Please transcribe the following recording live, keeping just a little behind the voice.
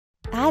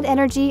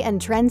AGR-Energy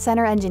and Trend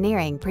Center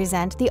Engineering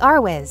present the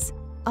RWIS,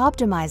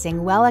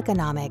 optimizing well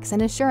economics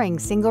and assuring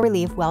single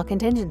relief well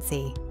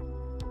contingency.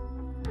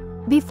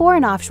 Before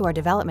an offshore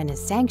development is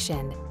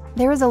sanctioned,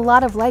 there is a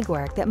lot of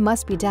legwork that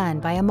must be done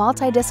by a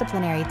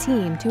multidisciplinary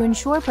team to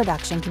ensure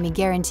production can be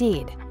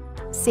guaranteed,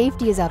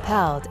 safety is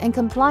upheld, and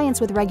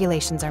compliance with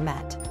regulations are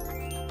met.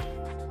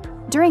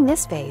 During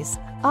this phase,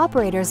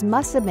 operators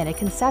must submit a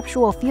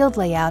conceptual field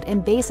layout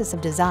and basis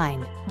of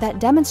design that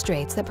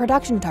demonstrates that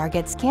production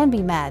targets can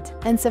be met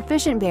and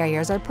sufficient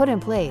barriers are put in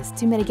place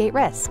to mitigate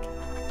risk.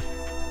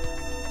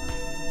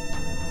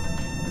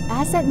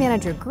 Asset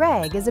Manager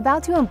Greg is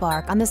about to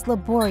embark on this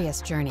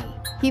laborious journey.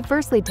 He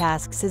firstly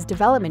tasks his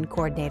development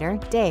coordinator,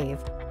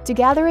 Dave, to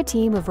gather a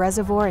team of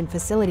reservoir and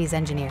facilities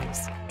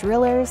engineers,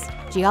 drillers,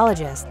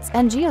 geologists,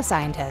 and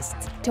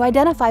geoscientists to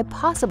identify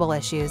possible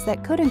issues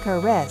that could incur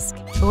risk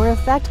or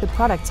affect the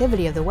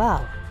productivity of the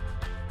well.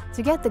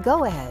 To get the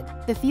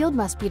go-ahead, the field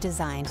must be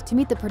designed to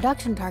meet the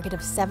production target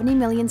of 70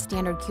 million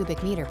standard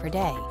cubic meter per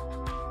day.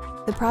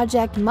 The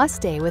project must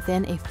stay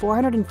within a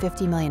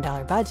 $450 million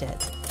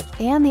budget,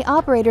 and the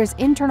operator's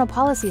internal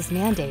policies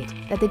mandate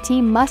that the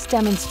team must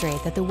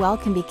demonstrate that the well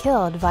can be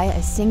killed via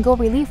a single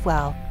relief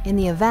well in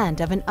the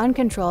event of an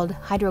uncontrolled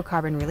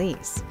hydrocarbon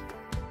release.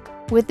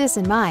 With this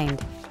in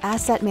mind,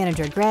 Asset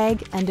Manager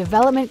Greg and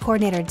Development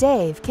Coordinator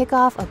Dave kick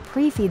off a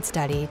pre-FEED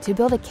study to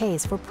build a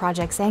case for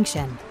project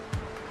sanction.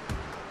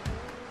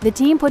 The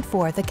team put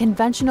forth a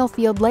conventional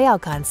field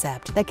layout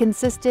concept that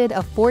consisted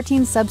of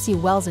 14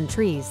 subsea wells and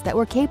trees that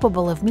were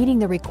capable of meeting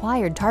the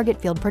required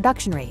target field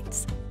production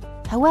rates.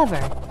 However,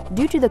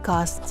 due to the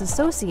costs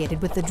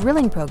associated with the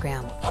drilling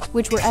program,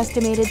 which were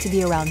estimated to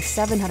be around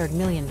 $700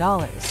 million,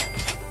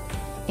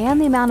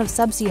 and the amount of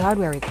subsea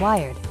hardware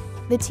required,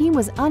 the team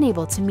was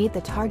unable to meet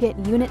the target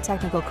unit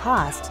technical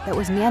cost that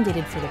was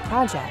mandated for the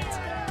project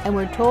and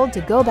were told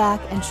to go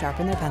back and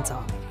sharpen their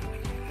pencil.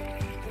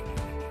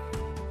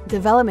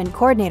 Development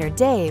Coordinator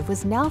Dave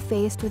was now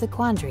faced with a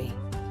quandary.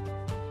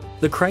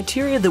 The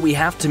criteria that we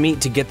have to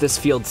meet to get this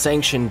field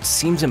sanctioned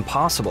seems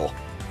impossible.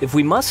 If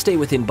we must stay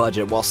within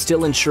budget while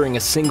still ensuring a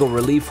single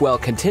relief well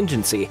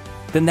contingency,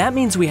 then that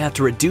means we have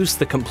to reduce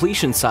the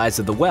completion size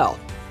of the well.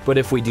 But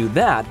if we do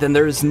that, then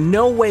there is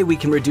no way we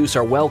can reduce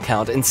our well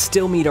count and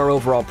still meet our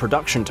overall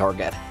production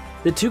target.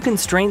 The two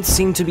constraints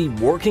seem to be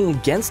working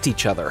against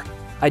each other.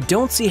 I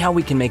don't see how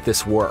we can make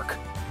this work.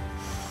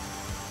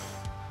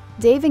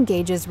 Dave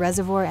engages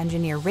reservoir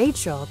engineer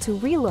Rachel to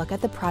relook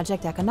at the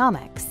project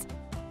economics.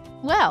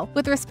 Well,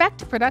 with respect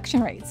to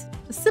production rates,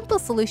 the simple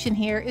solution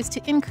here is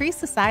to increase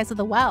the size of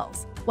the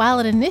wells. While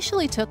it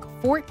initially took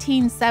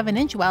 14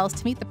 7-inch wells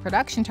to meet the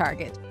production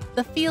target,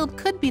 the field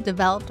could be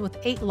developed with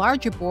 8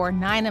 larger bore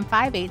 9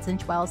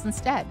 5/8-inch wells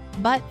instead.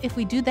 But if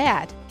we do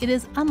that, it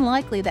is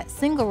unlikely that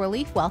single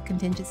relief well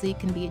contingency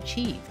can be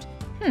achieved.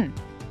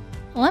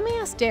 Let me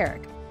ask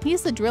Derek.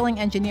 He's the drilling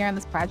engineer on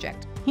this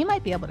project. He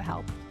might be able to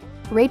help.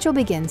 Rachel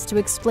begins to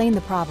explain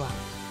the problem.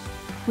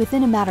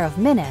 Within a matter of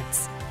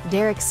minutes,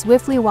 Derek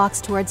swiftly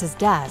walks towards his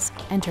desk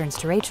and turns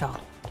to Rachel.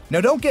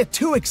 Now don't get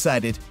too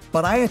excited,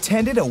 but I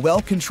attended a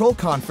well control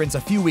conference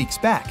a few weeks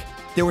back.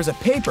 There was a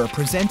paper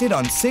presented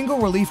on single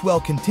relief well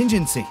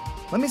contingency.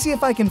 Let me see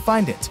if I can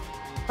find it.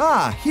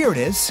 Ah, here it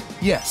is.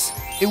 Yes,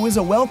 it was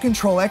a well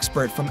control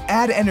expert from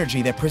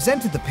AGR-Energy that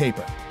presented the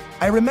paper.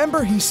 I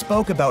remember he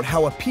spoke about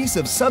how a piece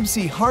of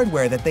subsea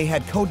hardware that they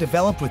had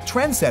co-developed with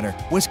Trend Center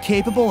was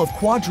capable of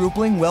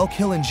quadrupling well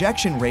kill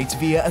injection rates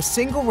via a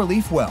single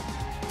relief well.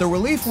 The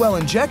relief well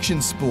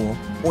injection spool,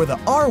 or the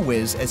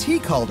RWIS as he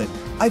called it,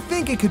 I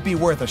think it could be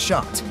worth a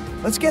shot.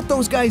 Let's get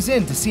those guys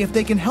in to see if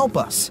they can help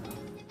us.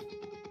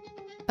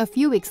 A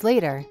few weeks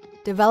later,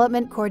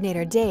 Development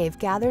Coordinator Dave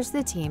gathers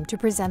the team to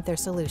present their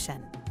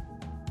solution.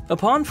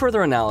 Upon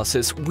further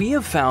analysis, we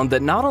have found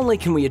that not only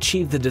can we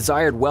achieve the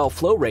desired well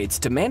flow rates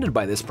demanded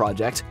by this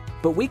project,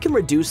 but we can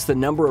reduce the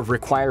number of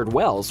required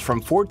wells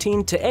from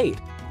 14 to 8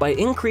 by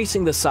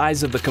increasing the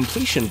size of the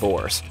completion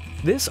bores.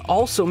 This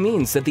also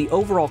means that the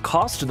overall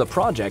cost of the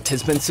project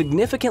has been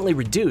significantly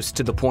reduced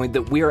to the point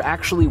that we are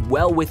actually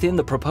well within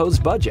the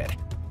proposed budget.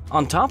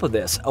 On top of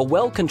this, a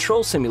well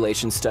control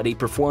simulation study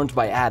performed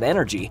by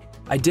AGR-Energy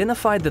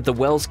identified that the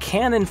wells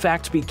can in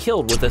fact be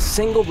killed with a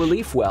single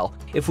relief well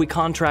if we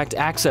contract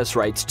access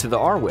rights to the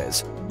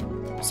RWIS.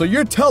 So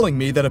you're telling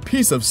me that a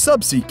piece of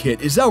subsea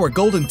kit is our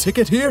golden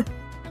ticket here?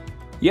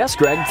 Yes,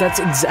 Greg, that's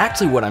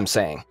exactly what I'm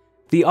saying.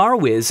 The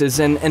RWIS is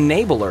an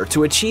enabler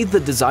to achieve the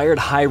desired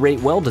high-rate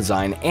well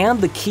design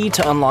and the key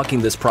to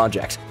unlocking this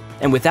project.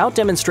 And without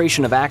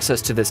demonstration of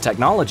access to this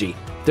technology,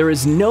 there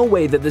is no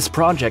way that this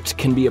project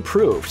can be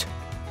approved.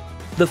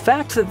 The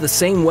fact that the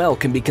same well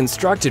can be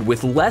constructed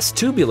with less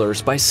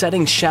tubulars by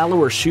setting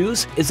shallower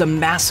shoes is a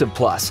massive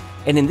plus,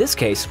 and in this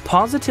case,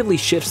 positively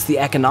shifts the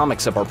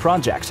economics of our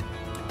project.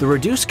 The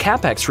reduced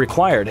CAPEX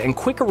required and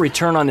quicker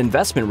return on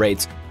investment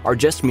rates are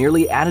just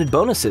merely added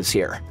bonuses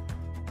here.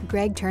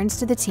 Greg turns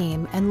to the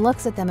team and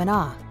looks at them in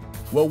awe.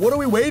 Well, what are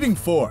we waiting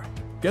for?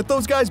 Get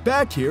those guys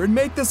back here and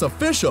make this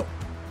official.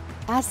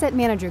 Asset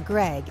Manager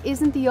Greg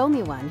isn't the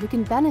only one who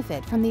can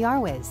benefit from the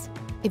RWIS.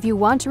 if you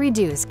want to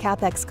reduce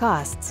CAPEX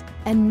costs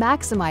and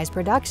maximize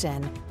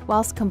production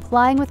whilst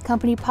complying with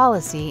company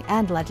policy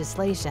and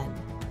legislation.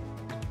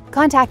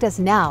 Contact us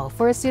now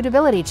for a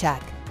suitability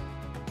check.